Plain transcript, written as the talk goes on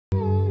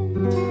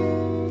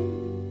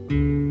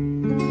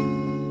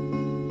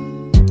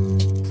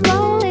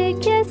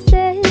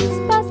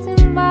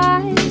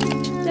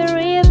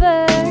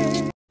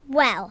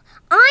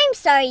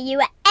sorry you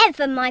were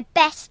ever my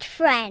best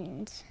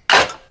friend.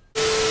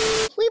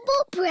 We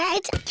bought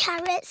bread,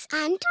 carrots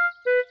and...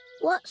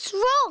 What's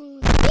wrong?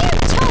 You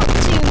talk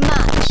too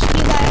much.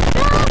 You go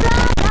blah,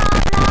 blah, blah,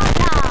 blah,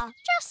 blah.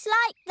 Just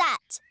like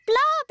that.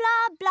 Blah,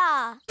 blah,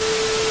 blah.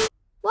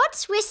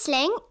 What's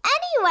whistling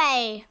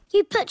anyway?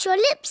 You put your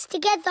lips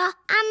together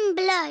and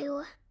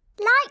blow.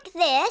 Like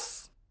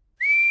this?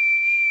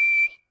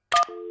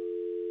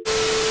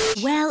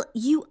 Well,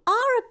 you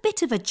are a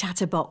bit of a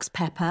chatterbox,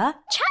 Peppa.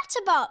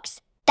 Chatterbox.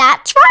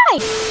 That's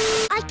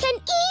right. I can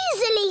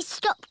easily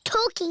stop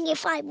talking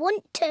if I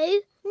want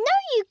to. No,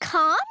 you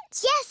can't.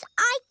 Yes,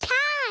 I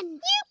can.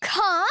 You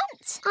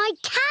can't. I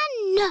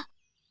can.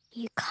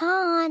 You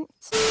can't.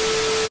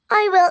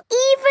 I will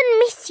even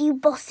miss you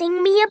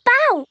bossing me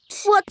about.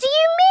 What do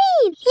you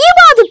mean? You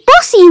are the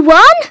bossy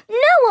one.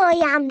 No,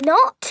 I am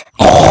not.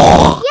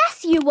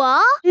 Yes, you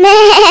are.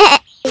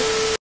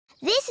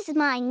 This is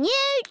my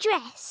new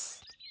dress.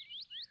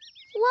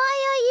 Why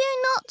are you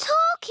not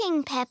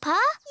talking, Peppa?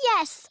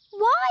 Yes,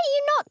 why are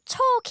you not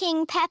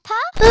talking, Peppa?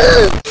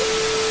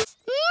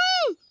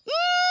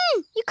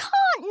 You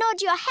can't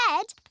nod your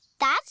head.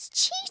 That's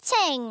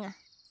cheating.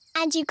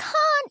 And you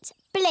can't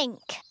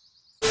blink.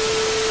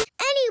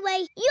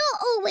 Anyway, you're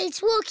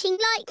always walking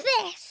like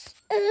this.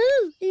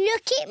 Ooh,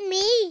 look at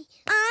me.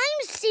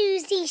 I'm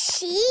Susie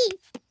Sheep.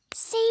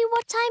 See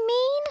what I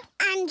mean?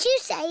 And you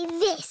say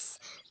this.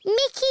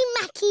 Mickey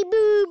Macky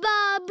Boo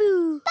Ba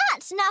Boo.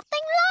 That's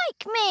nothing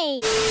like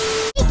me.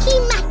 Mickey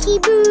Macky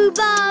Boo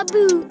Ba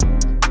Boo.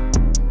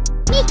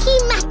 Mickey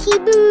Macky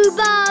Boo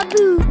Ba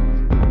Boo.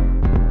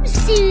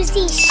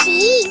 Susie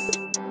Sheep.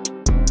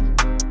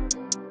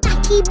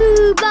 Macky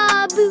Boo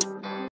Ba Boo.